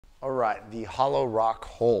All right, the hollow rock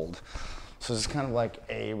hold. So this is kind of like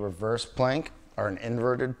a reverse plank or an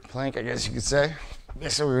inverted plank, I guess you could say.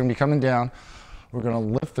 Basically, we're gonna be coming down. We're gonna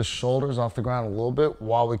lift the shoulders off the ground a little bit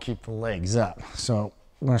while we keep the legs up. So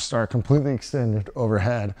we're gonna start completely extended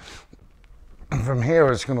overhead. And from here,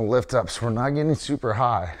 we're just gonna lift up. So we're not getting super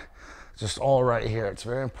high, just all right here. It's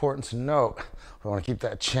very important to note, we wanna keep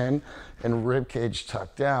that chin and rib cage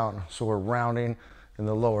tucked down so we're rounding in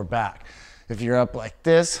the lower back. If you're up like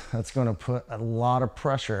this, that's gonna put a lot of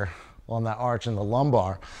pressure on that arch in the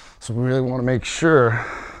lumbar. So we really wanna make sure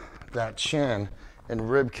that chin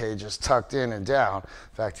and rib cage is tucked in and down.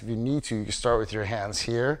 In fact, if you need to, you can start with your hands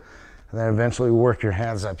here and then eventually work your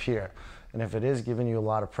hands up here. And if it is giving you a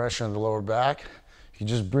lot of pressure in the lower back, you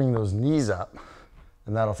just bring those knees up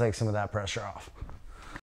and that'll take some of that pressure off.